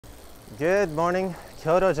Good morning,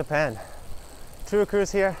 Kyoto, Japan. True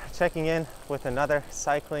Cruise here, checking in with another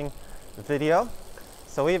cycling video.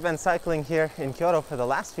 So we've been cycling here in Kyoto for the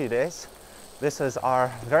last few days. This is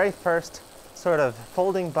our very first sort of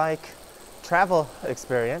folding bike travel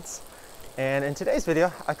experience. And in today's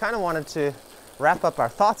video, I kind of wanted to wrap up our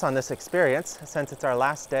thoughts on this experience since it's our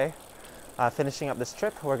last day finishing up this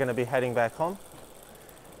trip. We're going to be heading back home.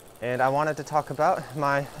 And I wanted to talk about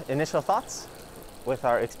my initial thoughts with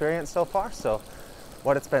our experience so far. So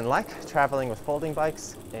what it's been like traveling with folding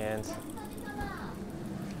bikes and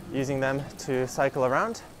using them to cycle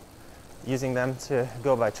around, using them to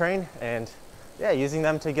go by train, and using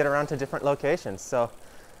them to get around to different locations. So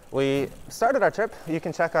we started our trip. You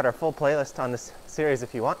can check out our full playlist on this series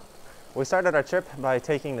if you want. We started our trip by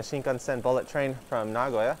taking the Shinkansen bullet train from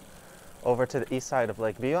Nagoya over to the east side of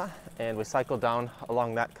Lake Biwa, and we cycled down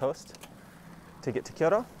along that coast to get to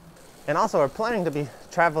Kyoto. And also we're planning to be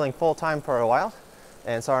traveling full-time for a while,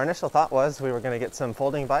 and so our initial thought was we were going to get some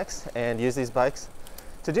folding bikes and use these bikes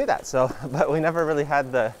to do that. But we never really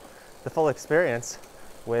had the full experience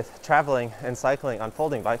with traveling and cycling on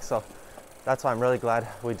folding bikes, so that's why I'm really glad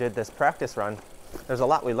we did this practice run. There's a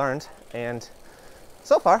lot we learned, and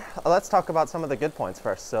so far let's talk about some of the good points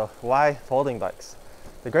first. So why folding bikes?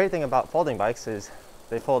 The great thing about folding bikes is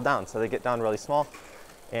they fold down, so they get down really small,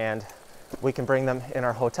 and we can bring them in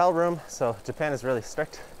our hotel room. So Japan is really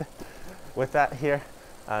strict with that here.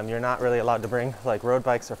 You're not really allowed to bring like road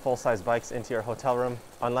bikes or full-size bikes into your hotel room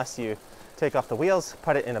unless you take off the wheels,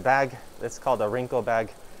 put it in a bag. It's called a rinko bag.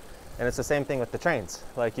 And it's the same thing with the trains.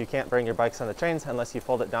 Like, you can't bring your bikes on the trains unless you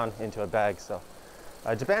fold it down into a bag. So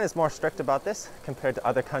Japan is more strict about this compared to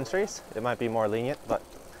other countries. It might be more lenient, but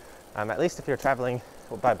at least if you're traveling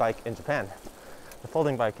by bike in Japan, the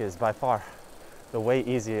folding bike is by far the way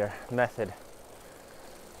easier method.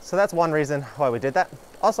 So that's one reason why we did that.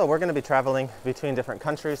 Also, we're going to be traveling between different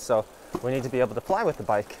countries, so we need to be able to fly with the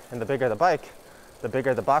bike. And the bigger the bike, the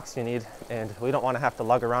bigger the box you need, and we don't want to have to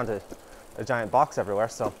lug around a giant box everywhere.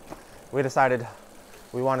 So we decided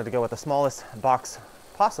we wanted to go with the smallest box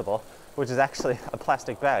possible, which is actually a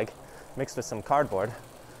plastic bag mixed with some cardboard.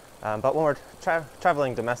 But when we're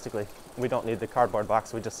traveling domestically, we don't need the cardboard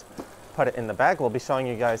box. We just put it in the bag. We'll be showing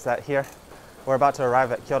you guys that here. We're about to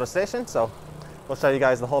arrive at Kyoto Station, so we'll show you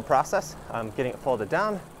guys the whole process, getting it folded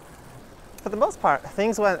down. For the most part,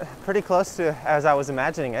 things went pretty close to as I was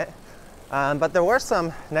imagining it, but there were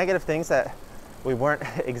some negative things that we weren't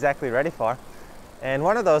exactly ready for. And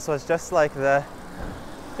one of those was just like the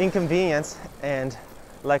inconvenience and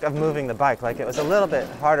like of moving the bike. Like, it was a little bit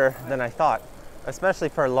harder than I thought, especially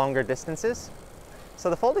for longer distances.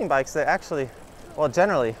 So the folding bikes, they actually, well,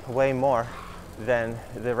 generally weigh more than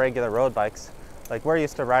the regular road bikes. Like, we're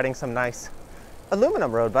used to riding some nice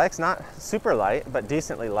aluminum road bikes, not super light, but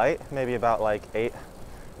decently light, maybe about like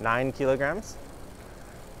 8-9 kilograms.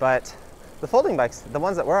 But the folding bikes, the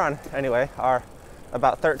ones that we're on anyway, are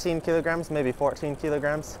about 13 kilograms, maybe 14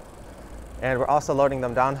 kilograms. And we're also loading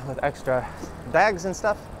them down with extra bags and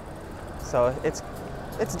stuff. So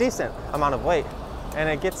it's decent amount of weight, and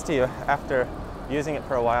it gets to you after using it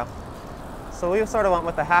for a while. So we sort of went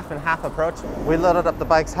with the half and half approach. We loaded up the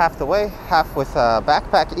bikes half the way, half with a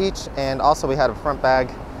backpack each, and also we had a front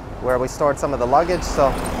bag where we stored some of the luggage.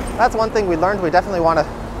 So that's one thing we learned. We definitely want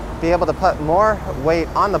to be able to put more weight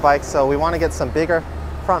on the bike, so we want to get some bigger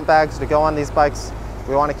front bags to go on these bikes.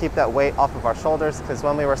 We want to keep that weight off of our shoulders, because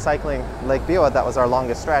when we were cycling Lake Biwa, that was our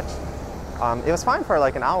longest stretch. It was fine for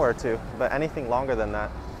like an hour or two, but anything longer than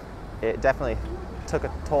that, it definitely took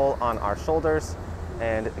a toll on our shoulders,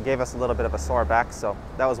 and it gave us a little bit of a sore back. So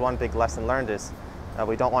that was one big lesson learned, is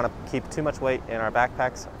we don't want to keep too much weight in our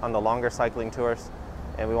backpacks on the longer cycling tours,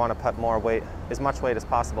 and we want to put more weight, as much weight as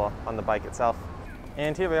possible, on the bike itself.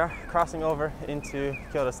 And here we are crossing over into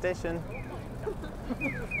Kyoto Station.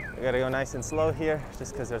 We gotta go nice and slow here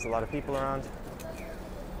just because there's a lot of people around.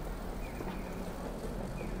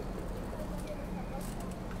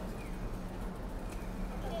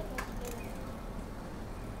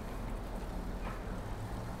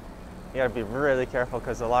 You gotta be really careful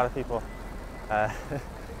because a lot of people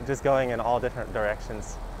just going in all different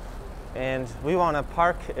directions. And we want to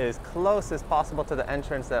park as close as possible to the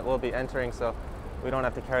entrance that we'll be entering, so we don't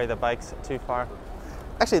have to carry the bikes too far.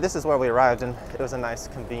 Actually, this is where we arrived, and it was a nice,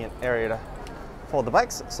 convenient area to fold the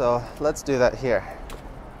bikes, so let's do that here.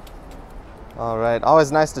 All right,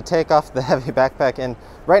 always nice to take off the heavy backpack, and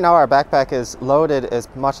right now our backpack is loaded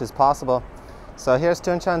as much as possible. So here's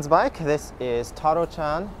Tun-chan's bike. This is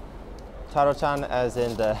Taro-chan. Taro-chan as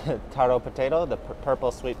in the taro potato, the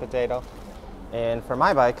purple sweet potato. And for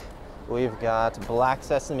my bike, we've got Black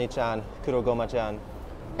Sesame-chan, Kurogoma-chan.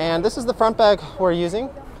 And this is the front bag we're using.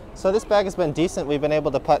 So this bag has been decent. We've been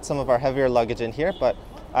able to put some of our heavier luggage in here, but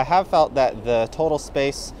I have felt that the total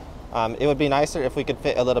space, it would be nicer if we could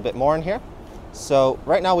fit a little bit more in here. So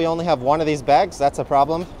right now we only have one of these bags. That's a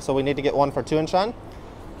problem. So we need to get one for Tuan-chan.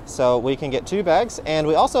 So we can get 2 bags. And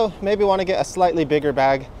we also maybe want to get a slightly bigger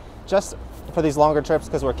bag just for these longer trips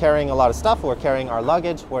because we're carrying a lot of stuff. We're carrying our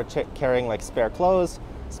luggage. We're carrying like spare clothes,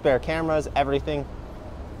 spare cameras, everything.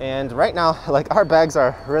 And right now, like our bags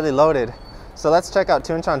are really loaded. So let's check out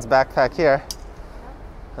Tuan-chan's backpack here.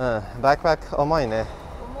 Backpack, omoi ne.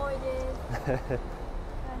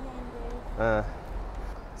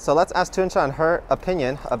 So let's ask Tuan-chan her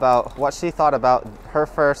opinion about what she thought about her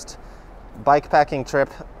first bikepacking trip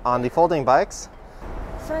on the folding bikes.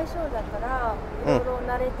 最初だからいろいろ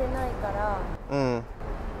慣れてないから、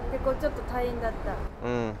結構ちょっと大変だった。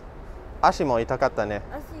足も痛かったね。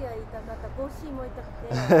足が痛かった、腰も痛く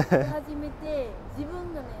て、初めて自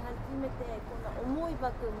分がね初めてこんな重いバ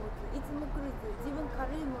ッグを持つ。いつも来ると自分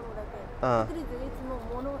軽いものだけ。来るといつも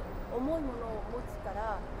重いものを持つか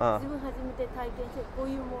ら、自分初めて体験してこう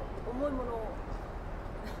いう重いものを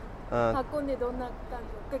運んでどんな感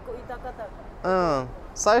じ、結構痛かった。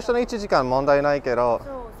最初の1時間問題ないけど。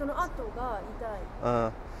そう、その後が痛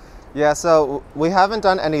い。Yeah, so we haven't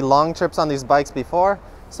done any long trips on these bikes before.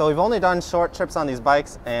 So we've only done short trips on these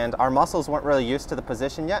bikes and our muscles weren't really used to the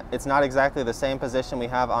position yet. It's not exactly the same position we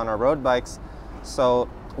have on our road bikes. So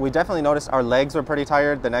we definitely noticed our legs were pretty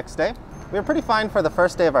tired the next day. We were pretty fine for the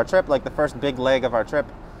first day of our trip, like the first big leg of our trip.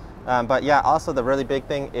 But yeah, also the really big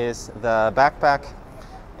thing is the backpack.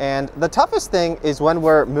 And the toughest thing is when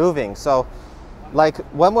we're moving. So like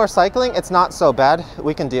when we're cycling, it's not so bad.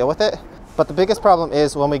 We can deal with it. But the biggest problem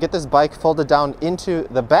is when we get this bike folded down into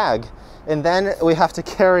the bag, and then we have to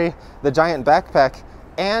carry the giant backpack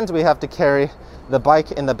and we have to carry the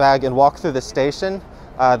bike in the bag and walk through the station.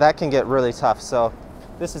 That can get really tough. So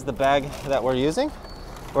this is the bag that we're using.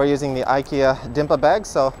 We're using the Ikea dimpa bag.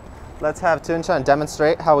 So let's have Tuan-chan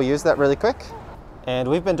demonstrate how we use that really quick. And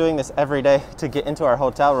we've been doing this every day to get into our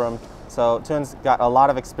hotel room. So Tuan's got a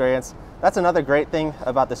lot of experience. That's another great thing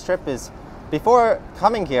about this trip is before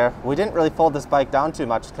coming here, we didn't really fold this bike down too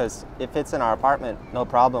much because it fits in our apartment, no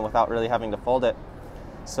problem, without really having to fold it.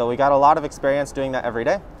 So we got a lot of experience doing that every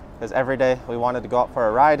day because every day we wanted to go out for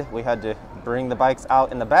a ride. We had to bring the bikes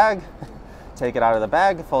out in the bag, take it out of the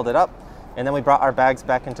bag, fold it up, and then we brought our bags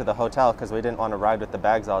back into the hotel because we didn't want to ride with the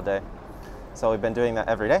bags all day. So we've been doing that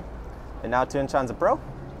every day. And now Tuan-chan's a pro.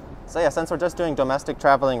 So yeah, since we're just doing domestic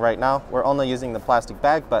traveling right now, we're only using the plastic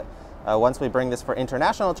bag, but once we bring this for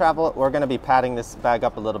international travel, we're going to be padding this bag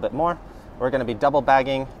up a little bit more. We're going to be double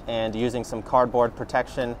bagging and using some cardboard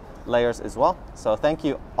protection layers as well. So thank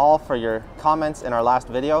you all for your comments in our last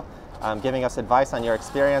video, giving us advice on your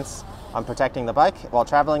experience on protecting the bike while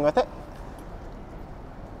traveling with it.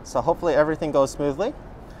 So hopefully everything goes smoothly.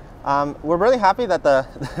 We're really happy that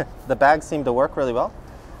the bags seem to work really well.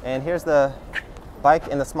 And here's the bike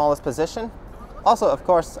in the smallest position. Also, of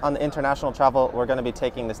course, on the international travel, we're going to be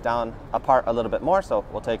taking this down apart a little bit more. So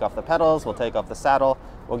we'll take off the pedals, we'll take off the saddle,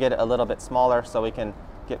 we'll get it a little bit smaller so we can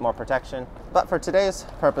get more protection. But for today's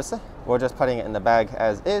purpose, we're just putting it in the bag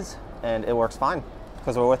as is, and it works fine.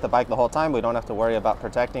 Because we're with the bike the whole time, we don't have to worry about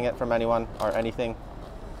protecting it from anyone or anything.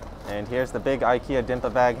 And here's the big Ikea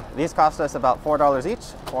dimpa bag. These cost us about $4 each,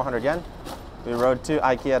 400 yen. We rode to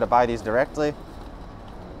Ikea to buy these directly.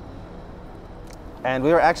 And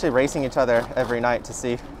we were actually racing each other every night to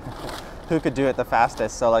see who could do it the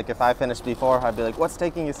fastest. So like if I finished before, I'd be like, what's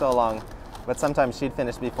taking you so long? But sometimes she'd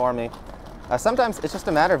finish before me. Sometimes it's just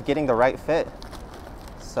a matter of getting the right fit.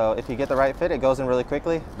 So if you get the right fit, it goes in really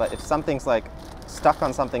quickly. But if something's like stuck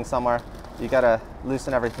on something somewhere, you gotta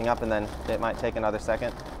loosen everything up and then it might take another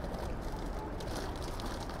second.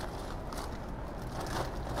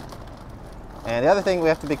 And the other thing we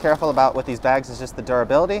have to be careful about with these bags is just the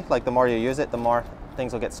durability. Like the more you use it, the more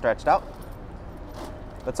things will get stretched out.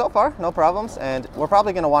 But so far, no problems. And we're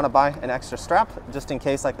probably going to want to buy an extra strap just in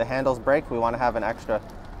case like the handles break. We want to have an extra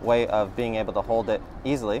way of being able to hold it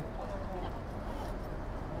easily.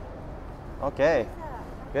 Okay,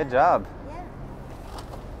 good job. Yeah.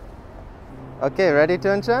 Okay, ready,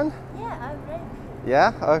 Tuan-chan? Yeah, I'm ready.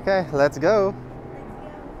 Yeah? Okay, let's go.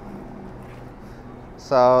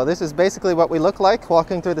 So this is basically what we look like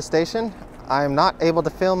walking through the station. I'm not able to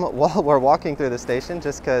film while we're walking through the station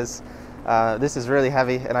just because this is really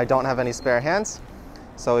heavy and I don't have any spare hands.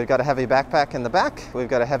 So we've got a heavy backpack in the back. We've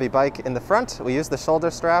got a heavy bike in the front. We use the shoulder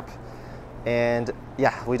strap. And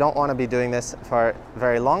yeah, we don't want to be doing this for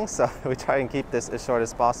very long, so we try and keep this as short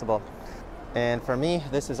as possible. And for me,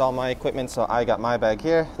 this is all my equipment. So I got my bag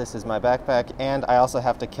here. This is my backpack. And I also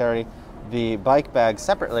have to carry the bike bag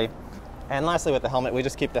separately. And lastly, with the helmet, we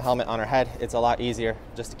just keep the helmet on our head. It's a lot easier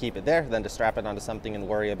just to keep it there than to strap it onto something and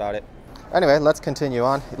worry about it. Anyway, let's continue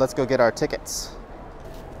on. Let's go get our tickets.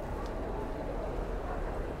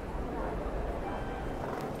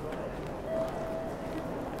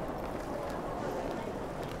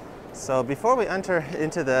 So before we enter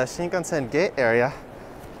into the Shinkansen gate area,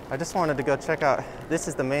 I just wanted to go check out, this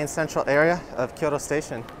is the main central area of Kyoto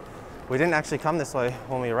Station. We didn't actually come this way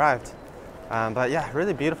when we arrived. But yeah,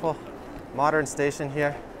 really beautiful, modern station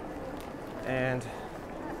here. And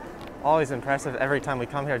always impressive every time we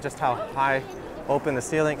come here, just how high open the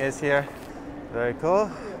ceiling is here. Very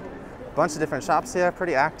cool. Bunch of different shops here,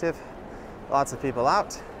 pretty active. Lots of people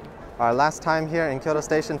out. Our last time here in Kyoto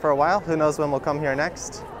Station for a while. Who knows when we'll come here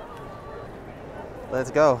next. Let's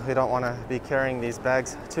go. We don't want to be carrying these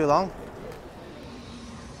bags too long.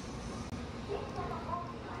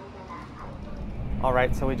 All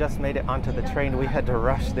right, so we just made it onto the train. We had to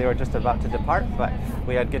rush. They were just about to depart, but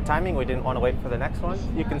we had good timing. We didn't want to wait for the next one.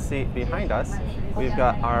 You can see behind us, we've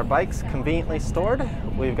got our bikes conveniently stored.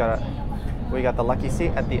 We got the lucky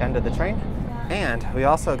seat at the end of the train. And we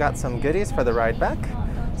also got some goodies for the ride back.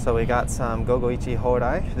 So we got some Gogoichi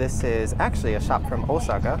Horai. This is actually a shop from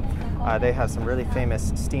Osaka. They have some really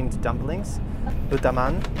famous steamed dumplings,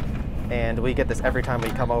 utaman, and we get this every time we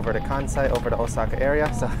come over to Kansai, over to Osaka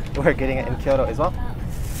area, so we're getting it in Kyoto as well.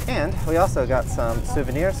 And we also got some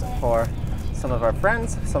souvenirs for some of our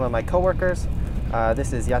friends, some of my coworkers.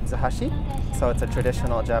 This is yatsuhashi, so it's a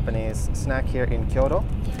traditional Japanese snack here in Kyoto,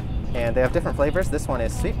 and they have different flavors. This one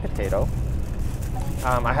is sweet potato.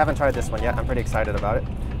 I haven't tried this one yet. I'm pretty excited about it.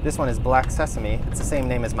 This one is black sesame. It's the same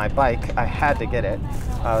name as my bike. I had to get it.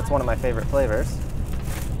 It's one of my favorite flavors.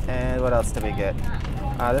 And what else did we get?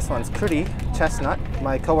 This one's kuri, chestnut.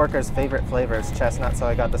 My coworker's favorite flavor is chestnut, so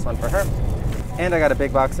I got this one for her. And I got a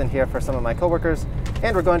big box in here for some of my coworkers.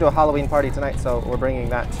 And we're going to a Halloween party tonight, so we're bringing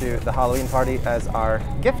that to the Halloween party as our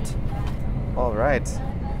gift. All right.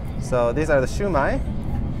 So these are the shumai,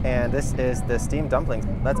 and this is the steamed dumplings.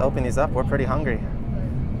 Let's open these up. We're pretty hungry.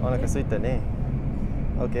 Onaka-suita ne.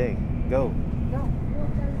 Okay, go.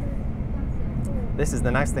 This is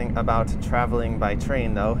the nice thing about traveling by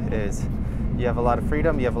train though, is you have a lot of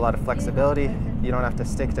freedom, you have a lot of flexibility. You don't have to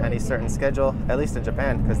stick to any certain schedule, at least in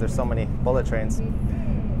Japan, because there's so many bullet trains.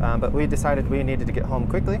 But we decided we needed to get home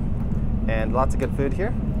quickly, and lots of good food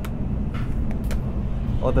here.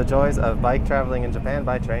 All the joys of bike traveling in Japan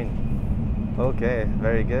by train. Okay,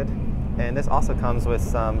 very good. And this also comes with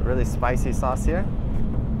some really spicy sauce here.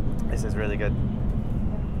 This is really good.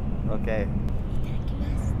 Okay.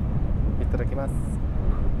 Itadakimasu.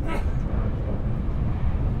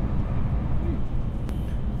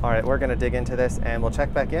 All right, we're gonna dig into this and we'll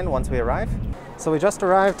check back in once we arrive. So we just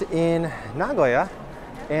arrived in Nagoya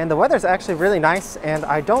and the weather's actually really nice, and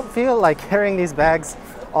I don't feel like carrying these bags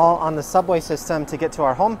all on the subway system to get to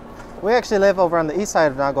our home. We actually live over on the east side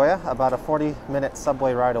of Nagoya, about a 40-minute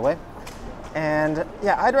subway ride away. And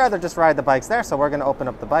yeah, I'd rather just ride the bikes there, so we're gonna open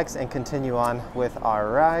up the bikes and continue on with our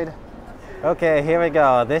ride. Okay, here we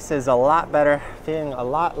go. This is a lot better, feeling a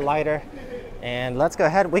lot lighter. And let's go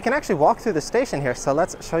ahead. We can actually walk through the station here, so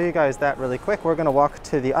let's show you guys that really quick. We're gonna walk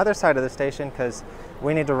to the other side of the station because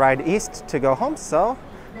we need to ride east to go home, so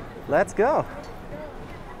let's go.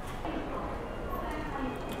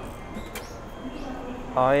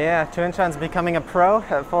 Oh yeah, Chun-chan's becoming a pro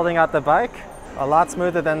at folding out the bike. A lot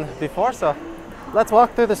smoother than before, so let's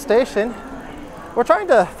walk through the station. We're trying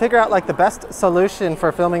to figure out like the best solution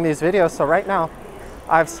for filming these videos, so right now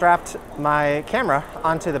I've strapped my camera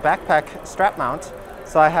onto the backpack strap mount,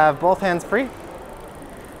 so I have both hands free.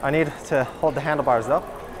 I need to hold the handlebars though.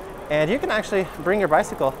 And you can actually bring your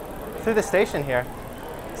bicycle through the station here.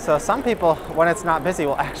 So some people, when it's not busy,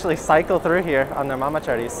 will actually cycle through here on their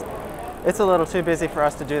mamacharis. It's a little too busy for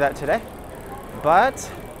us to do that today,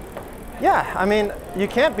 but yeah, I mean, you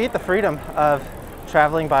can't beat the freedom of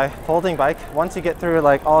traveling by folding bike. Once you get through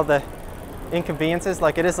like all the inconveniences,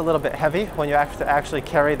 like it is a little bit heavy when you have to actually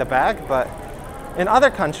carry the bag, but in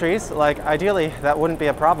other countries, like ideally that wouldn't be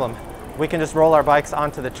a problem. We can just roll our bikes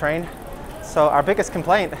onto the train. So our biggest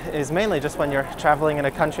complaint is mainly just when you're traveling in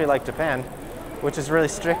a country like Japan, which is really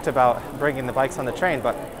strict about bringing the bikes on the train.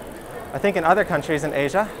 But I think in other countries in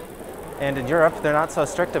Asia and in Europe, they're not so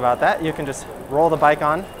strict about that. You can just roll the bike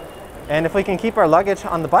on. And if we can keep our luggage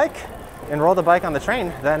on the bike and roll the bike on the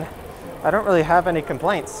train, then I don't really have any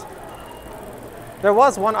complaints. There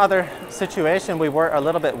was one other situation we were a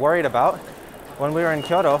little bit worried about. When we were in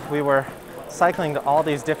Kyoto, we were cycling to all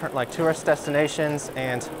these different like tourist destinations,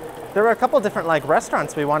 and there were a couple different like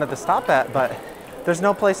restaurants we wanted to stop at, but there's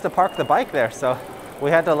no place to park the bike there. So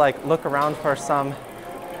we had to like look around for some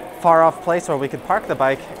far off place where we could park the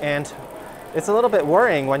bike. And it's a little bit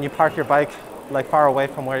worrying when you park your bike like far away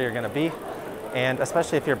from where you're gonna be. And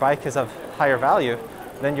especially if your bike is of higher value,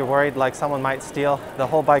 then you're worried like someone might steal the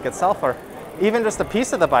whole bike itself, or even just a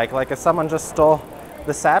piece of the bike. Like if someone just stole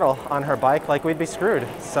the saddle on her bike, like we'd be screwed.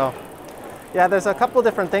 So yeah, there's a couple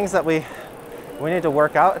different things that we need to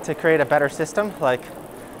work out to create a better system. Like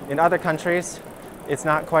in other countries, it's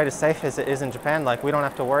not quite as safe as it is in Japan. Like we don't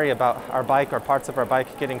have to worry about our bike or parts of our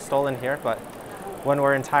bike getting stolen here, but when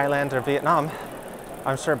we're in Thailand or Vietnam,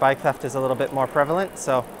 I'm sure bike theft is a little bit more prevalent,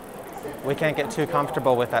 so we can't get too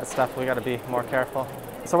comfortable with that stuff. We got to be more careful.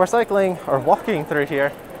 So we're cycling or walking through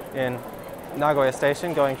here in Nagoya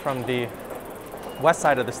Station, going from the west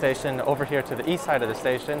side of the station over here to the east side of the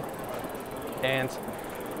station. And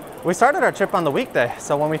we started our trip on the weekday,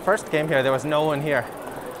 so when we first came here there was no one here,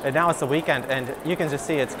 and now it's the weekend and you can just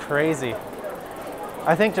see it's crazy.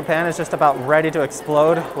 I think Japan is just about ready to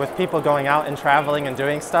explode with people going out and traveling and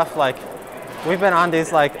doing stuff. Like we've been on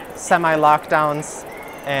these like semi-lockdowns,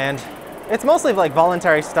 and it's mostly like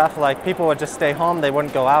voluntary stuff. Like people would just stay home, they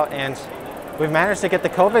wouldn't go out, and we've managed to get the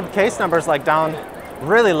COVID case numbers like down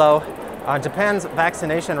really low. Japan's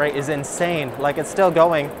vaccination rate is insane. Like it's still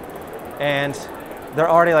going, and they're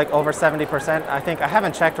already like over 70%. I think, I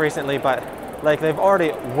haven't checked recently, but like they've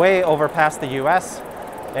already way overpassed the US.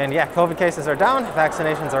 And yeah, COVID cases are down,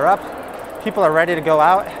 vaccinations are up. People are ready to go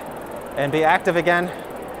out and be active again.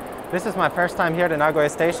 This is my first time here to Nagoya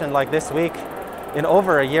Station like this week in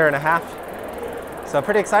over a year and a half. So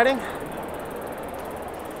pretty exciting.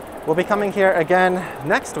 We'll be coming here again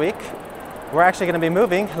next week. We're actually gonna be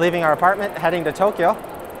moving, leaving our apartment, heading to Tokyo.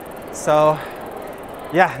 So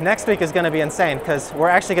yeah, next week is gonna be insane because we're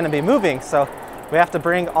actually gonna be moving. So we have to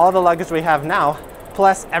bring all the luggage we have now,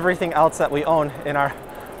 plus everything else that we own in our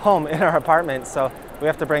home, in our apartment. So we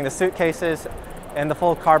have to bring the suitcases and the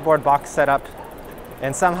full cardboard box setup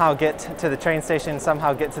and somehow get to the train station,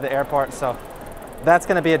 somehow get to the airport. So that's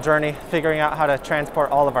gonna be a journey, figuring out how to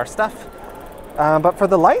transport all of our stuff. But for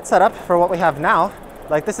the light setup, for what we have now,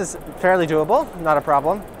 like this is fairly doable, not a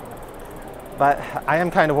problem. But I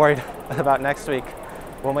am kind of worried about next week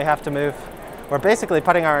when we have to move. We're basically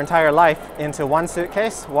putting our entire life into one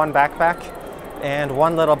suitcase, one backpack, and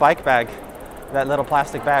one little bike bag, that little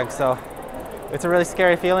plastic bag. So it's a really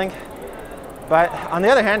scary feeling. But on the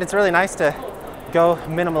other hand, it's really nice to go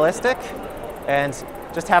minimalistic and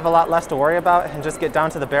just have a lot less to worry about and just get down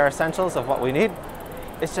to the bare essentials of what we need.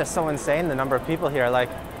 It's just so insane, the number of people here. Like,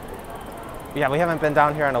 yeah, we haven't been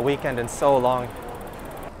down here on a weekend in so long.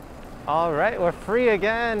 All right, we're free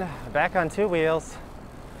again, back on two wheels.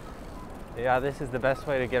 Yeah, this is the best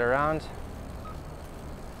way to get around.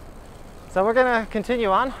 So we're gonna continue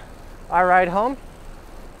on our ride home.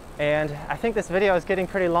 And I think this video is getting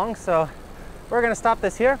pretty long, so we're gonna stop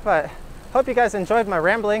this here, but hope you guys enjoyed my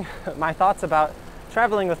rambling, my thoughts about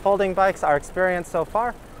traveling with folding bikes, our experience so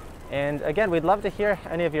far. And again, we'd love to hear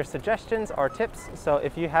any of your suggestions or tips. So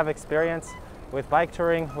if you have experience with bike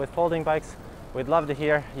touring, with folding bikes, we'd love to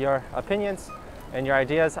hear your opinions and your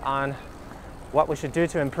ideas on what we should do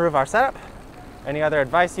to improve our setup. Any other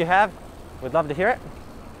advice you have, we'd love to hear it.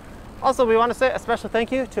 Also, we want to say a special thank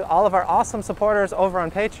you to all of our awesome supporters over on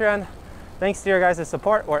Patreon. Thanks to your guys'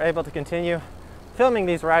 support, we're able to continue filming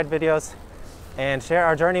these ride videos and share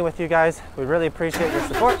our journey with you guys. We really appreciate your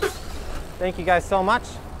support. Thank you guys so much.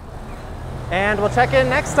 And we'll check in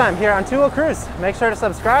next time here on 2 Cruise. Make sure to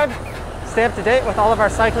subscribe, stay up to date with all of our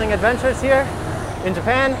cycling adventures here in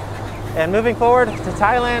Japan and moving forward to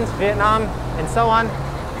Thailand, Vietnam, and so on.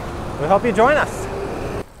 We hope you join us.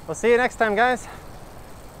 We'll see you next time, guys.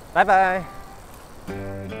 Bye-bye.